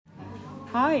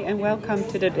Hi, and welcome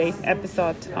to today's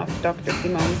episode of Dr.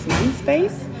 Simone's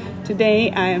Mindspace. Today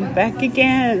I am back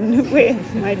again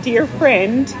with my dear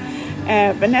friend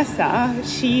Vanessa.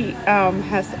 She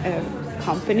has a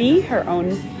company, her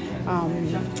own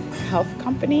health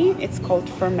company. It's called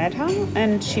Fermeta,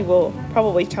 and she will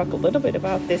probably talk a little bit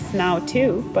about this now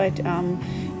too, but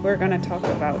we're going to talk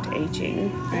about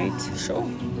aging, right? Sure.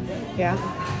 Yeah.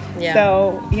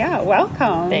 So,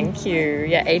 welcome. Thank you.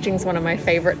 Yeah, aging's one of my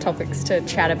favorite topics to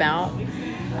chat about.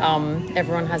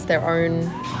 Everyone has their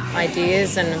own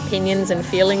ideas and opinions and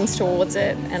feelings towards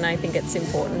it, and I think it's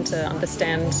important to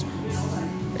understand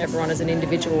everyone as an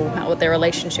individual, what their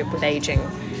relationship with aging.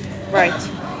 Right.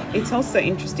 It's also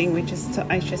interesting.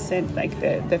 I just said like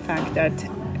the fact that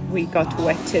we got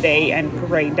wet today and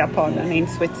rained upon, and in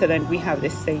Switzerland we have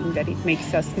this saying that it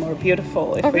makes us more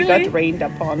beautiful if we got rained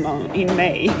upon in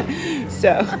May.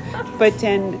 So, but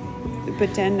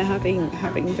then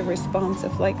having the response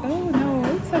of like, oh no,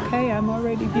 it's okay, I'm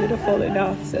already beautiful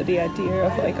enough. So the idea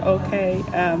of like, okay,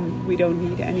 we don't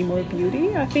need any more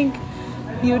beauty. I think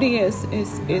beauty is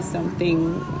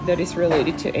something that is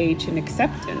related to age and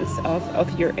acceptance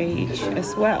of your age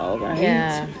as well, right?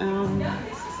 Yeah.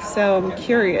 So I'm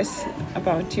curious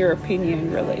about your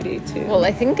opinion related to... Well,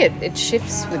 I think it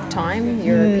shifts with time,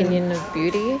 your opinion of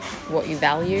beauty, what you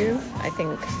value.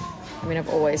 I've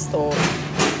always thought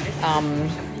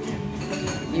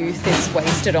youth is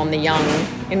wasted on the young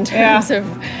in terms of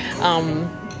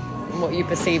what you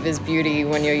perceive as beauty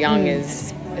when you're young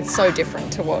it's so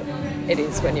different to what it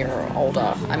is when you're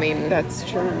older. That's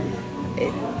true.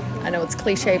 I know it's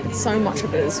cliche, but so much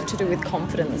of it is to do with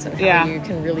confidence and how you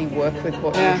can really work with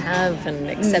what you have and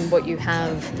accept what you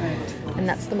have. Right. And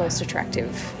that's the most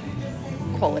attractive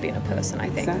quality in a person, I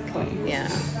think. Exactly. Yeah.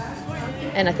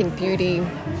 And I think beauty,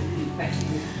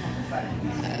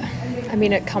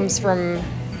 it comes from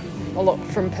a lot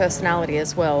from personality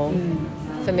as well.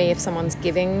 For me, if someone's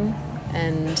giving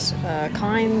and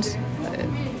kind,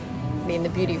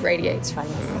 the beauty radiates from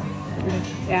them.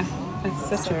 Yeah. It's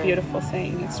such a beautiful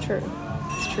saying. It's true.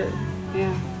 It's true.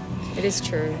 Yeah. It is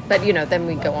true. But, then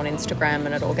we go on Instagram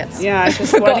and it all gets I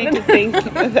just wanted to think...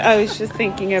 I was just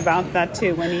thinking about that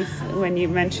too when you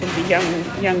mentioned the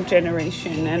young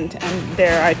generation and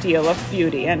their ideal of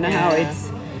beauty and how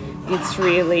it's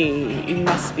really... It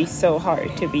must be so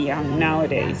hard to be young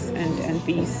nowadays and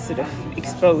be sort of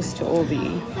exposed to all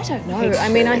the... I don't know. pictures.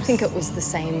 I think it was the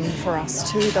same for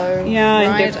us too, though. Yeah,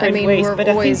 right? in different ways. But I think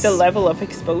the always... level of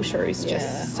exposure is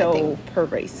just so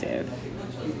pervasive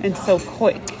and so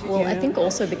quick. Well, I think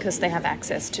also because they have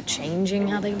access to changing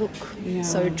how they look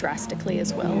so drastically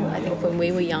as well. Yeah. I think when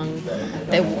we were young,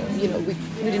 we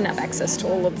didn't have access to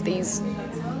all of these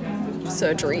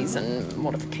surgeries and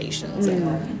modifications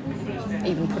and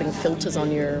even putting filters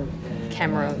on your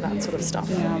camera and that sort of stuff.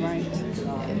 Yeah, right.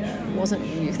 It wasn't...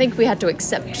 You think we had to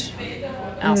accept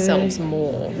ourselves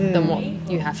more than what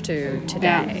you have to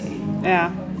today.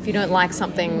 Yeah. If you don't like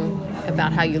something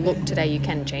about how you look today, you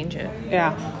can change it.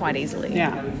 Yeah. Quite easily.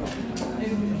 Yeah.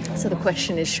 So the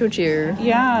question is, should you?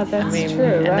 Yeah, that's true.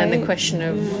 And right? then the question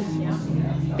of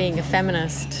being a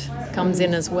feminist comes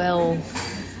in as well.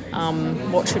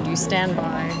 What should you stand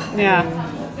by?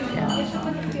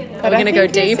 Are we going to go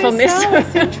deep on this?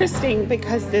 It's interesting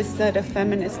because this sort of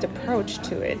feminist approach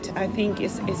to it, I think,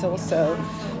 is also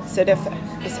sort of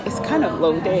is kind of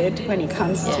loaded when it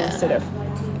comes to sort of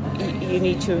you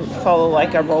need to follow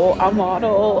like a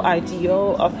model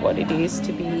ideal of what it is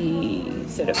to be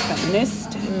sort of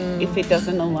feminist if it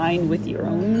doesn't align with your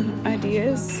own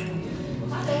ideas.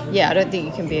 Yeah, I don't think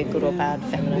you can be a good or bad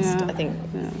feminist.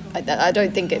 I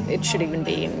don't think it should even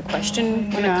be in question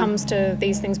when it comes to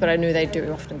these things, but I know they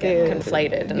do often get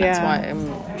conflated, and that's why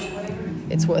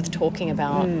it's worth talking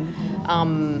about.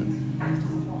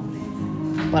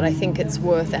 But I think it's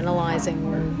worth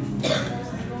analysing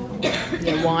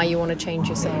why you want to change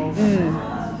yourself,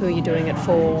 who you're doing it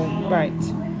for. Right.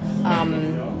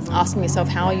 Asking yourself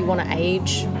how you want to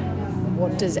age.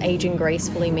 What does aging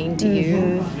gracefully mean to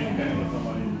you?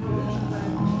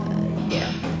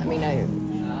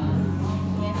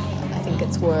 I think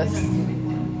it's worth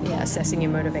assessing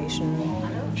your motivation.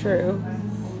 True.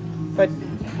 But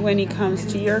when it comes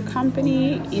to your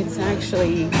company, it's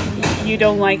actually, you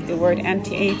don't like the word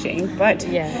anti-aging, but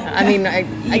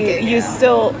you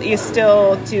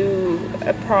still do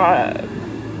a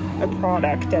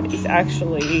product that is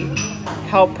actually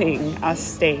helping us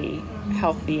stay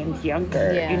healthy and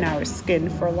younger in our skin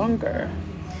for longer.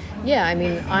 Yeah,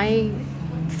 I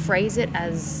phrase it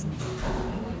as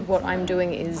what I'm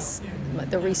doing is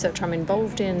the research I'm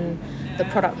involved in, the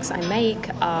products I make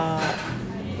are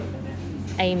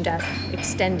aimed at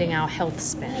extending our health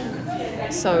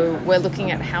span. So we're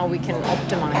looking at how we can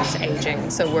optimize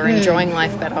aging. So we're enjoying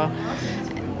life better.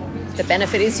 The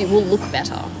benefit is you will look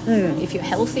better. If you're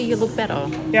healthy, you look better.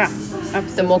 Yeah,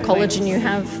 absolutely. The more collagen you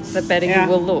have, the better you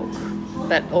will look.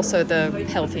 But also the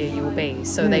healthier you will be.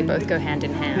 So they both go hand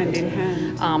in hand. Hand in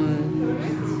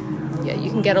hand. Yeah,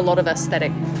 you can get a lot of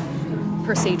aesthetic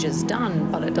procedures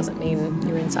done, but it doesn't mean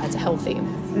your insides are healthy.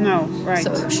 No, right.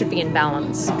 So it should be in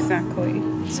balance. Exactly.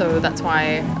 So that's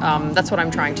why, that's what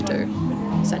I'm trying to do,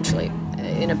 essentially,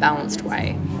 in a balanced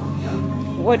way.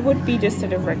 What would be the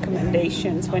sort of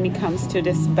recommendations when it comes to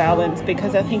this balance?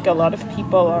 Because I think a lot of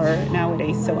people are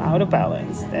nowadays so out of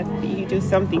balance that you do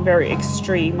something very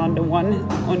extreme on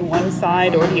one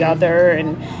side or the other,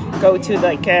 and go to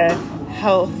like a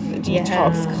health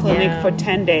detox clinic for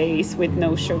 10 days with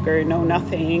no sugar, no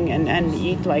nothing, and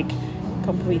eat like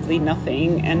completely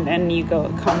nothing, and then you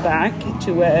come back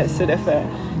to a sort of a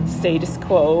status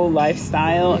quo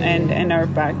lifestyle and are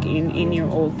back in your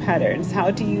old patterns. How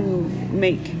do you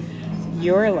make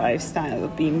your lifestyle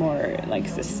be more like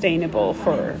sustainable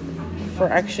for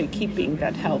actually keeping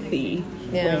that healthy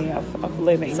way of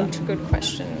living? Such a good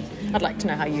question. I'd like to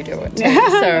know how you do it too.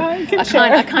 So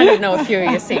I kind of know a few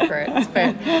of your secrets,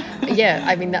 but yeah,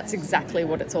 I mean, that's exactly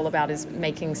what it's all about, is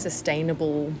making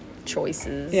sustainable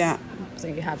choices. Yeah. So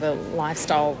you have a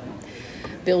lifestyle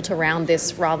built around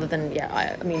this rather than,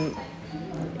 I mean,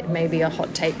 it may be a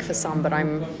hot take for some, but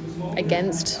I'm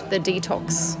against the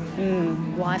detox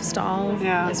lifestyle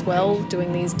as well,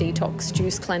 doing these detox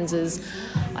juice cleanses.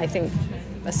 I think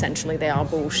essentially they are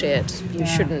bullshit. You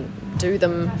shouldn't do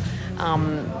them.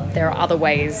 There are other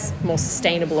ways, more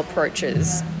sustainable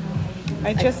approaches.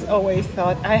 I just always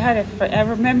thought, I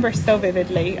remember so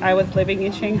vividly, I was living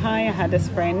in Shanghai. I had this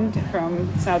friend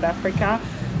from South Africa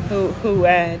who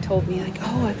told me like,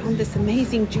 oh, I found this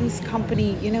amazing juice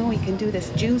company, you know, we can do this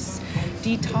juice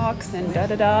detox and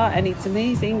da-da-da, and it's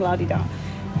amazing, la-di-da.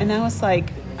 And I was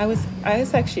like, I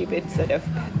was actually a bit sort of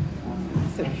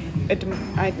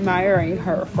admiring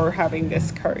her for having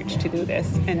this courage to do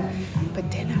this.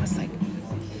 But then I was like,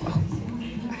 oh,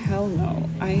 hell no,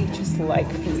 I just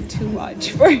like food too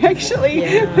much for actually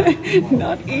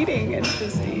not eating and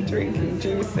just drinking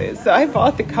juices. So I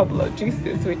bought a couple of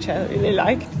juices which I really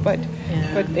liked, but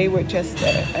they were just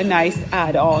a nice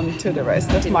add-on to the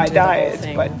rest of my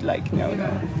diet. But like, no.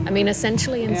 I mean,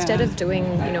 essentially, instead of doing,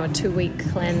 you know, a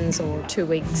 2-week cleanse or 2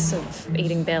 weeks of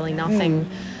eating barely nothing,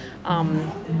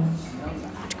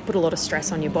 put a lot of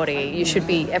stress on your body. You should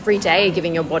be every day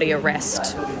giving your body a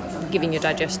rest, giving your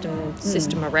digestion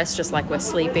system a rest, just like we're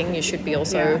sleeping. You should be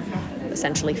also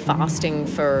essentially fasting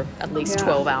for at least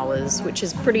 12 hours, which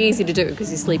is pretty easy to do because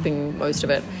you're sleeping most of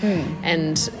it.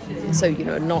 And so, you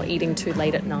know, not eating too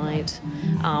late at night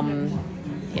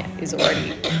is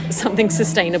already something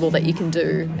sustainable that you can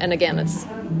do. And again, it's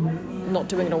not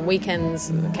doing it on weekends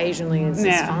occasionally is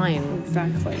fine.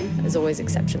 Exactly. There's always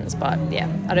exceptions, but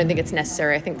I don't think it's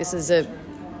necessary. I think this is a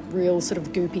real sort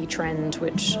of goopy trend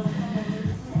which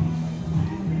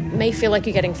may feel like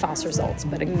you're getting fast results,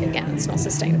 but again, it's not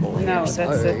sustainable. No, that's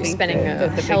the thing. Spending a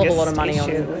hell of a lot of money on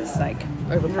like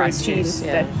overpriced juice.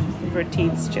 That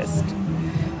routines just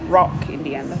rock in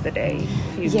the end of the day.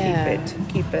 If you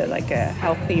keep it like a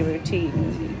healthy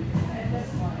routine.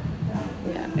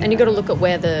 And you got to look at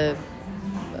where the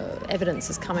evidence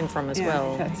is coming from as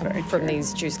well, from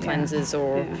these juice cleanses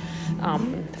or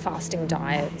fasting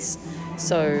diets.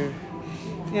 So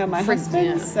my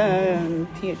husband's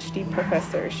PhD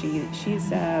professor,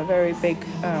 she's a very big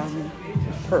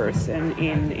person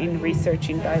in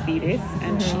researching diabetes,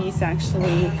 and she's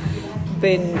actually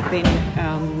been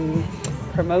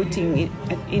promoting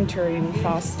intermittent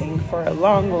fasting for a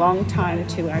long time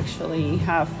to actually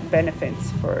have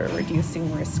benefits for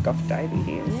reducing risk of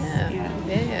diabetes.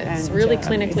 It's really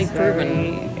clinically proven.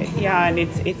 And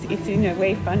it's in a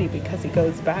way funny because it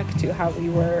goes back to how we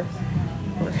were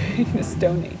in the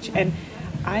Stone Age, and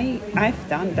I've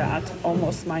done that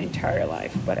almost my entire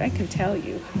life, but I can tell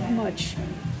you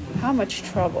how much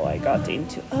trouble I got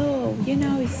into. Oh, you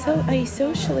know, are you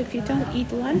social if you don't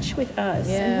eat lunch with us?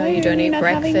 Yeah, why you don't eat not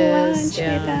breakfast. Having lunch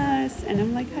with us? And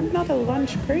I'm like, I'm not a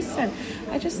lunch person.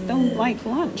 I just don't like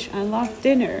lunch. I love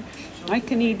dinner. I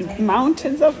can eat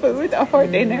mountains of food for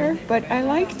dinner, but I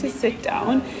like to sit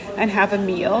down and have a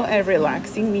meal, a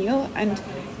relaxing meal. And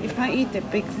if I eat a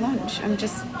big lunch, I'm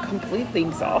just completely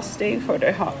exhausted for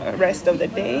the rest of the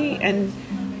day, and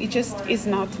it just is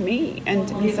not me. And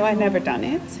so I never done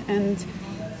it. And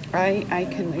I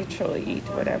can literally eat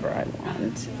whatever I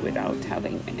want without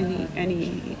having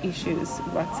any issues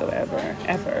whatsoever,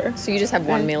 ever. So you just have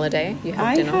one meal a day? You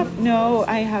have dinner?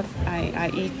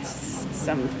 I eat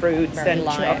some fruits Very and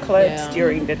light, chocolates yeah.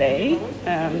 during the day,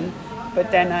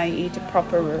 but then I eat a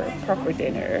proper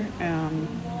dinner.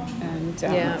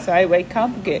 So I wake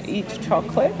up, eat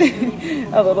chocolate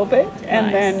a little bit, and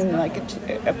Nice. then like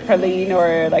a praline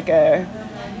or like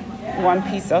one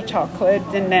piece of chocolate,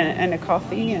 and a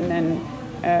coffee, and then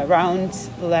around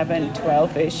 11,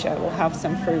 12-ish, I will have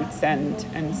some fruits and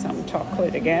some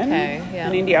chocolate again. Okay, yeah.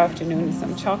 And in the afternoon,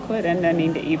 some chocolate, and then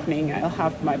in the evening, I'll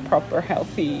have my proper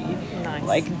healthy, Nice.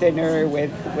 like dinner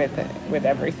with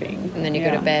everything. And then you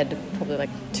go to bed probably like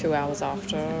 2 hours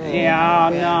after? Or,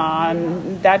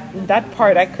 No, that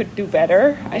part I could do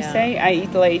better. I Yeah. say I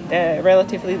eat late,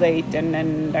 relatively late, and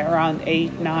then around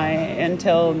 8, 9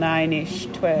 until 9-ish,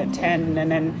 12, 10, and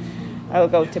then I'll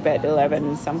go to bed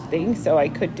 11 something. So I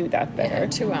could do that better.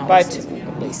 Yeah, 2 hours But is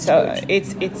at least so good.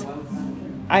 it's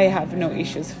I have no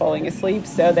issues falling asleep.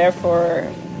 So therefore,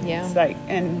 Yeah. it's like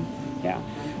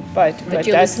But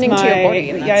you're that's listening to your body,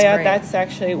 and that's great. that's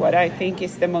actually what I think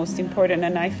is the most important,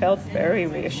 and I felt very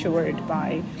reassured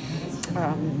by.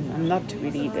 I'm not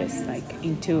really this like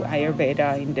into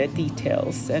Ayurveda in the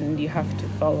details, and you have to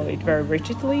follow it very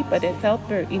rigidly. But it felt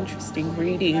very interesting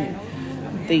reading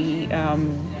the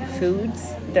foods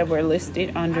that were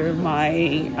listed under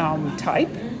my type,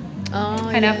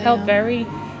 and I felt very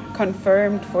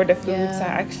confirmed for the foods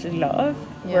I actually love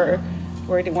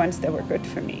were the ones that were good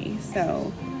for me.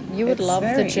 So. You would It's love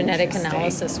the very genetic interesting.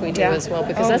 analysis we do Yeah. as well,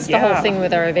 because Oh, that's the whole yeah. thing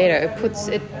with Ayurveda.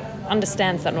 It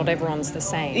understands that not everyone's the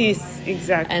same. Yes,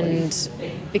 exactly. And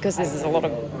because this is a lot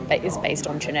of is based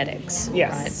on genetics,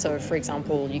 Yes. right? So, for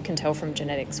example, you can tell from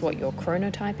genetics what your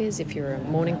chronotype is if you're a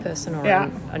morning person or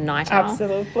a night owl.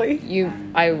 Absolutely.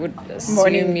 I would assume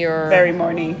Morning, you're very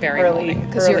morning, very early, morning,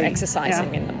 because you're early,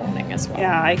 exercising yeah. in the morning as well.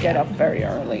 Yeah, I get up very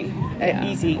early. Yeah.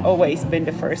 Easy, always been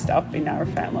the first up in our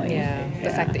family. Yeah, the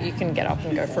fact that you can get up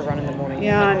and go for a run in the morning.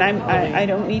 Yeah, and I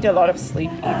don't need a lot of sleep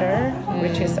either,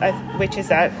 which is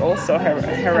also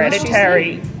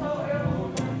hereditary.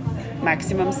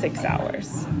 Maximum 6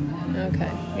 hours.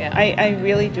 Okay. Yeah. I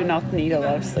really do not need a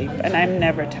lot of sleep, and I'm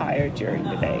never tired during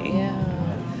the day. yeah.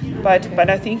 But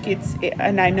I think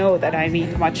and I know that I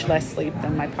need much less sleep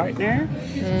than my partner.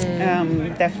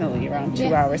 Definitely around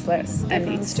 2 hours less, and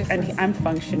I'm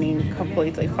functioning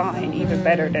completely fine, even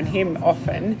better than him.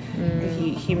 Often,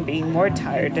 him being more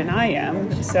tired than I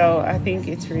am. So I think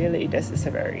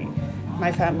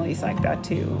my family's like that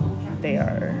too. They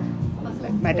are.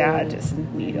 Like my dad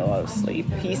doesn't need a lot of sleep.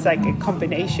 He's like a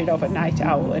combination of a night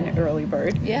owl and an early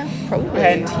bird. Yeah, probably.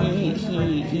 And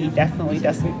he definitely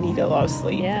doesn't need a lot of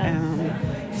sleep. Yeah.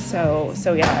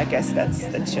 So yeah, I guess that's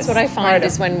just That's what I find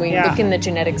is when we look in the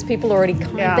genetics, people already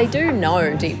they do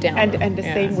know deep down. And the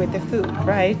same with the food,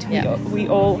 right? Yeah. We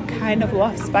all kind of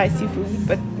love spicy food,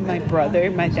 but my brother,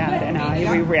 my dad, and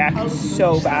we react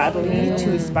so badly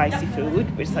to spicy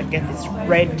food, which like get this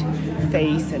red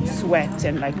face and sweat,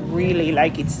 and like really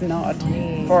like it's not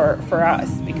for us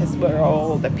because we're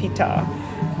all the pitta.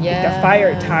 The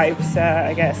fire types,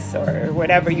 I guess, or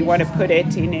whatever you want to put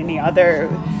it in any other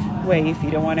way if you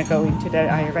don't want to go into the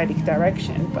Ayurvedic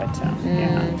direction. But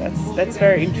that's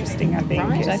very interesting, I think.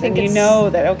 Right, I And think you it's- know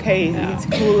that, it's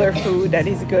cooler food that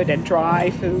is good and dry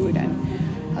food. And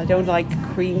I don't like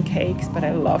cream cakes, but I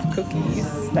love cookies,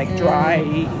 like dry.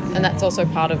 And that's also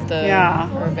part of the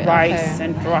rice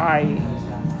and dry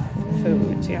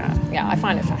food, Yeah, I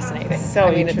find it fascinating. So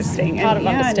I mean, interesting. It's part of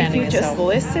understanding and if you yourself. just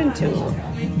listen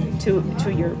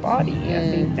to your body, I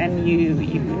think then you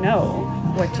know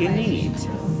what you need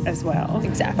as well.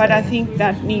 Exactly. But I think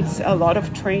that needs a lot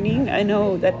of training. I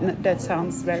know that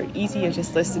sounds very easy. You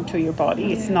just listen to your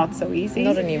body. It's not so easy.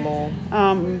 Not anymore.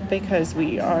 Because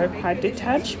we are quite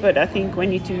detached. But I think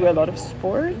when you do a lot of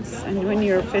sports and when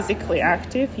you're physically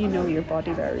active, you know your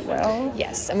body very well.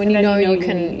 Yes, and when you then know you your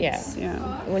can, needs.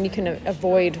 when you can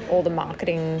avoid all the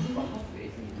marketing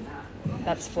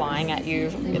that's flying at you,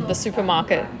 the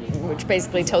supermarket, which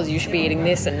basically tells you should be eating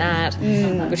this and that,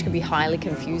 which can be highly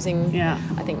confusing. Yeah.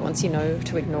 I think once you know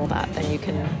to ignore that, then you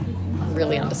can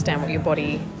really understand what your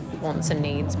body wants and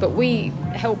needs. But we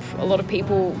help a lot of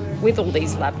people with all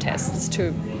these lab tests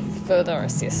to further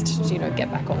assist,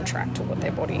 get back on track to what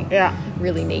their body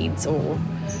really needs, or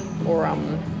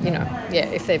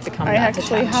if they've become I that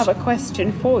actually detached. have a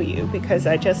question for you because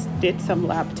I just did some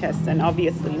lab tests and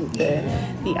obviously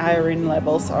the iron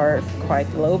levels are quite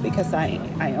low because I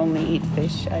only eat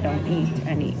fish. I don't eat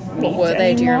any meat What were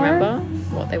they? Do you anymore.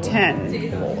 remember what they were?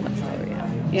 10. Oh, that's low, yeah.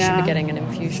 You should be getting an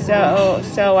infusion.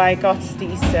 So I got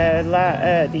these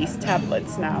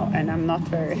tablets now, and I'm not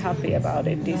very happy about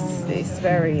it. This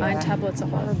very iron tablets are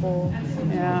horrible.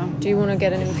 Yeah. Do you want to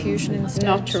get an infusion instead?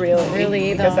 Not really. Not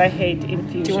really either. Because I hate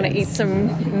infusions. Do you want to eat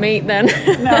some meat then?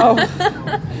 No.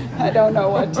 I don't know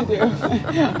what to do.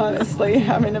 Honestly,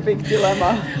 I'm in a big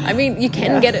dilemma. I mean, you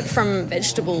can get it from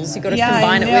vegetables. You've got to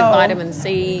combine it with vitamin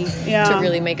C to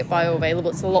really make it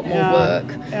bioavailable. It's a lot more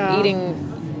work. Eating,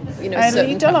 I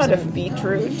eat a lot of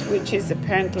beetroot, which is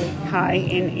apparently high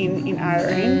in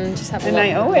iron. And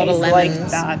I always like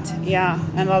that. Yeah,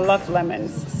 and I love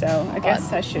lemons, so I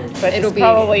guess I should. But it's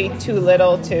probably too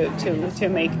little to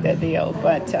make the deal.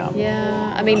 But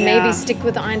I mean, maybe stick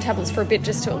with the iron tablets for a bit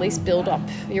just to at least build up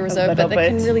your reserve. But they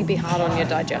can really be hard on your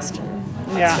digestion.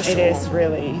 It is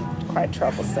really quite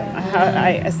troublesome.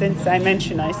 Since I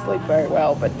mentioned I sleep very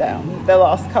well, but the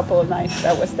last couple of nights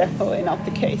that was definitely not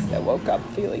the case. I woke up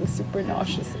feeling super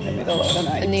nauseous in the middle of the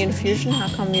night. And the infusion, how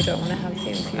come you don't want to have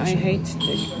the infusion? I hate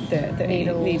the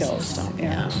needles and stuff.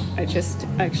 Yeah. I just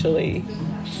actually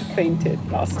fainted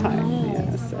last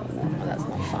time. So no. That's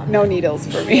not fun. No needles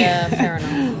for me. Yeah, fair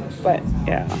enough. But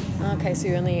okay, so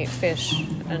you only eat fish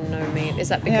and no meat. Is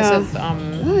that because of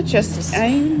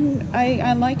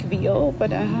I like veal,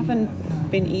 but I haven't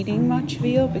been eating much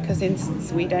veal because in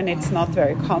Sweden it's not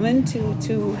very common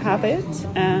to have it,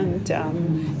 and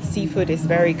seafood is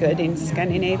very good in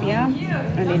Scandinavia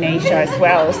and in Asia as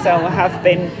well. So I have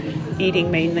been eating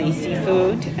mainly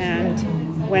seafood, and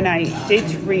when I did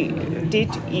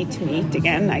eat meat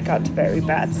again, I got very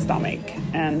bad stomach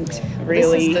and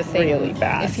really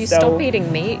bad. If you stop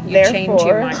eating meat, you change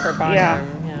your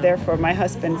microbiome. Therefore, my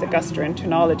husband's a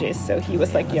gastroenterologist, so he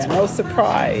was like, no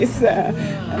surprise.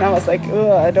 And I was like,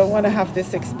 I don't want to have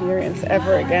this experience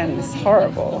ever again. It's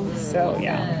horrible. So,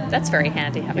 That's very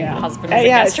handy having a husband as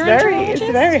a gastroenterologist.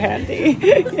 It's very handy.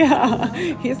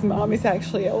 His mom is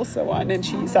actually also one, and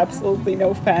she's absolutely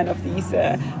no fan of these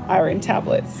iron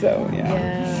tablets. So,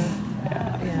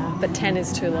 but 10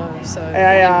 is too low. So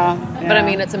But I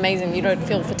mean, it's amazing. You don't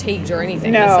feel fatigued or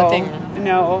anything. That's the thing.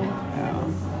 No.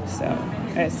 So...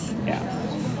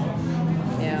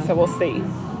 So we'll see,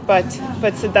 but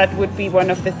so that would be one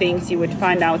of the things you would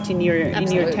find out in your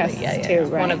tests too,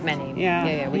 right? One of many.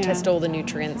 We test all the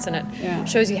nutrients, and it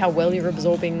shows you how well you're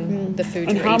absorbing the food.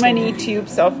 And you're how eating. many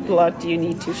tubes of blood do you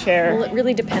need to share? Well, it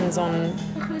really depends on.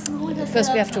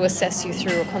 First, we have to assess you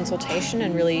through a consultation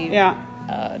and really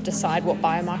decide what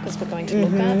biomarkers we're going to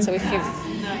look at. So if you've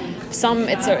some,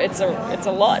 it's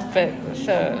a lot, but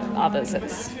for others,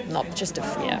 it's not just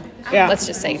let's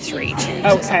just say 3 tubes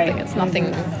or something. It's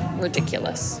nothing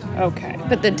ridiculous. Okay.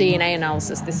 But the DNA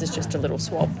analysis, this is just a little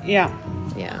swab. Yeah.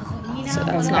 So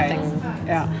that's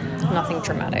nothing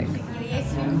traumatic.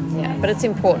 But it's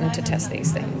important to test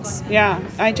these things.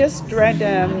 I just read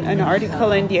an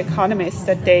article in The Economist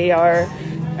that they are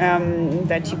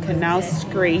that you can now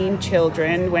screen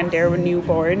children when they're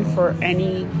newborn for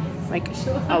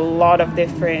a lot of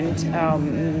different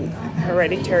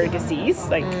hereditary disease,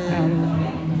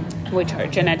 which are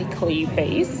genetically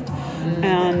based,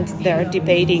 and they're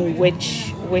debating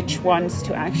which ones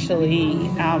to actually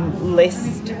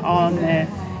list on a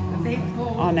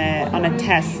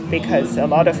test, because a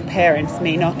lot of parents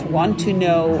may not want to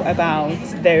know about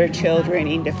their children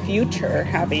in the future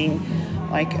having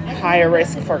higher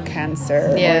risk for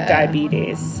cancer or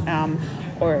diabetes.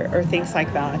 Or things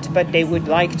like that, but they would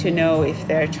like to know if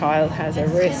their child has a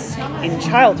risk in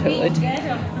childhood,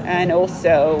 and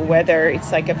also whether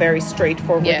it's a very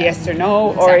straightforward yes or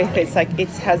no, or if it's it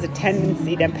has a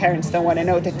tendency. Then parents don't want to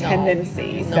know the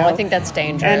tendency. No, I think that's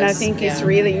dangerous. And I think it's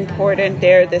really important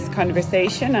there, this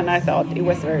conversation, and I thought it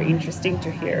was very interesting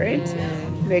to hear it,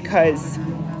 because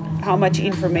how much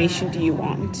information do you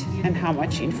want, and how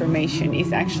much information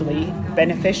is actually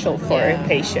beneficial for a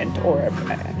patient or a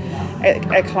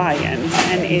client,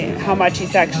 and how much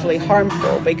is actually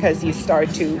harmful, because you start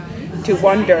to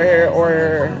wonder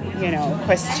or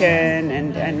question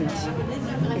and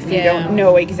if you don't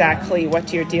know exactly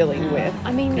what you're dealing with.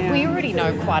 I mean, we already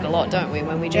know quite a lot, don't we,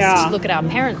 when we just look at our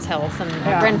parents' health and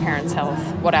our grandparents' health,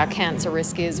 what our cancer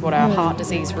risk is, what our heart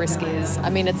disease risk is.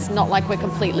 I mean, it's not like we're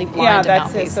completely blind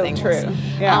about these things. True.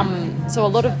 So a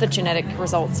lot of the genetic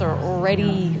results are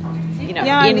already in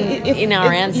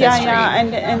our ancestry.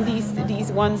 And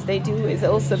these ones they do is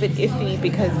also a bit iffy,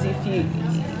 because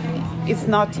it's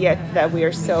not yet that we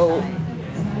are so,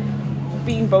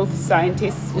 being both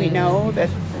scientists, we know that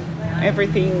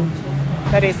everything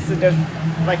that is sort of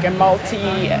like a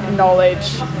multi-knowledge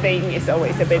thing is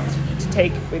always a bit to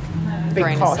take with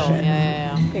big caution.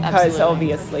 Because Absolutely.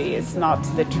 Obviously it's not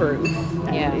the truth,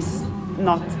 and it's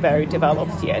not very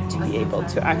developed yet to be able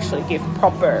to actually give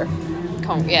proper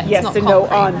it's yes not and no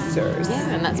concrete. answers. Yeah,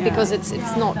 and that's because it's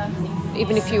not,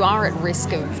 even if you are at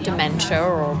risk of dementia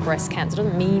or breast cancer,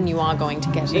 doesn't mean you are going to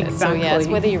get it. Exactly. So yeah, it's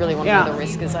whether you really want to know the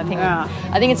risk is. I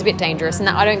think it's a bit dangerous, and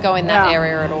I don't go in that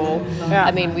area at all. Yeah.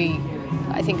 I mean,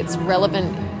 I think it's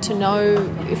relevant to know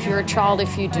if you're a child,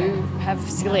 if you do have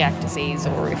celiac disease,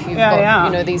 or if you've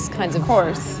got these kinds of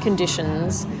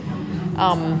conditions.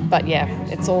 But yeah,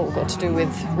 it's all got to do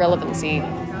with relevancy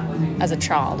as a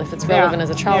child. If it's relevant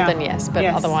as a child, then yes, but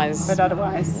otherwise,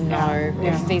 no.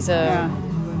 If these are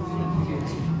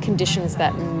conditions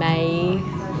that may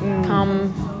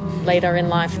come later in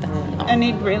life, then no. And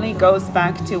it really goes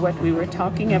back to what we were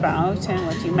talking about and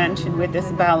what you mentioned with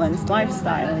this balanced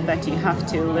lifestyle, that you have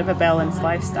to live a balanced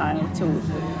lifestyle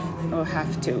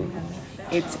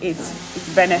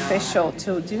it's beneficial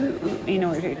to do in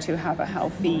order to have a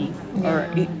healthy or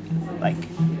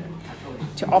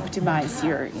to optimize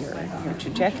your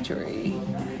trajectory.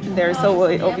 There's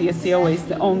obviously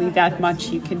always only that much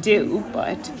you can do,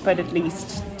 but at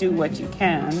least do what you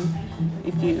can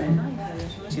if you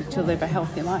to live a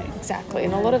healthy life. Exactly,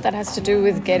 and a lot of that has to do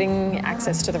with getting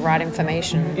access to the right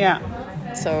information. Yeah.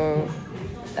 So,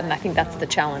 and I think that's the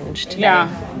challenge today. Yeah,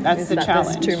 that's the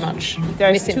challenge.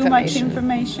 There's too much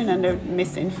information, and the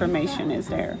misinformation is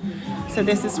there. So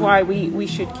this is why we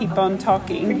should keep on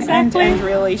talking and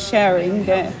really sharing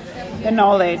the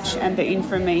knowledge and the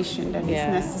information that is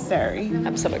necessary.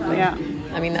 Absolutely. Yeah.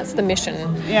 I mean, that's the mission.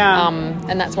 Yeah.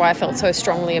 And that's why I felt so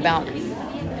strongly about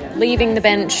leaving the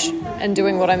bench and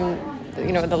doing what I'm,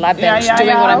 the lab bench,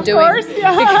 doing what I'm doing. Course,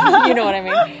 because, you know what I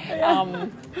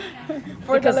mean?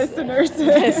 For the listeners.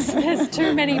 there's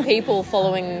too many people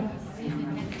following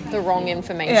the wrong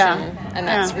information, and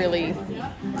that's really,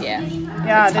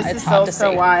 this is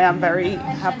also why I'm very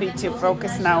happy to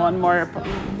focus now on more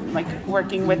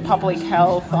working with public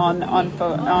health on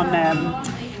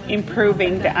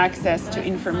improving the access to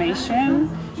information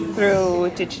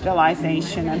through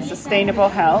digitalization and sustainable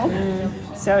health.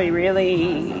 So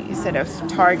really sort of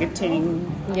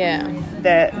targeting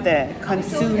the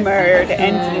consumer, the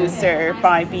end user,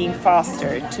 by being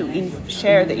faster to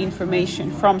share the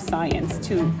information from science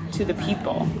to the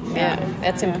people. Yeah,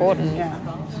 that's important. Yeah.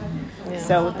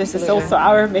 So this is also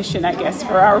our mission, I guess,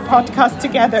 for our podcast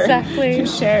together, to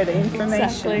share the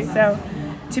information. So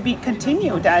to be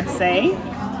continued, I'd say.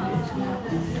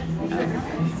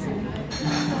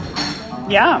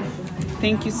 Yeah.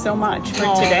 Thank you so much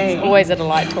for today. It's always a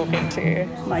delight talking to you.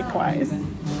 Likewise.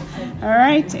 All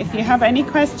right. If you have any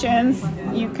questions,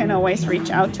 you can always reach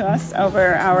out to us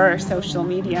over our social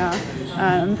media.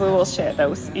 We will share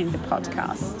those in the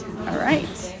podcast. All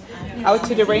right. Out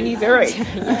to the rainy Zurich.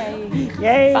 Yay.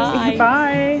 Yay. Bye.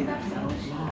 Bye.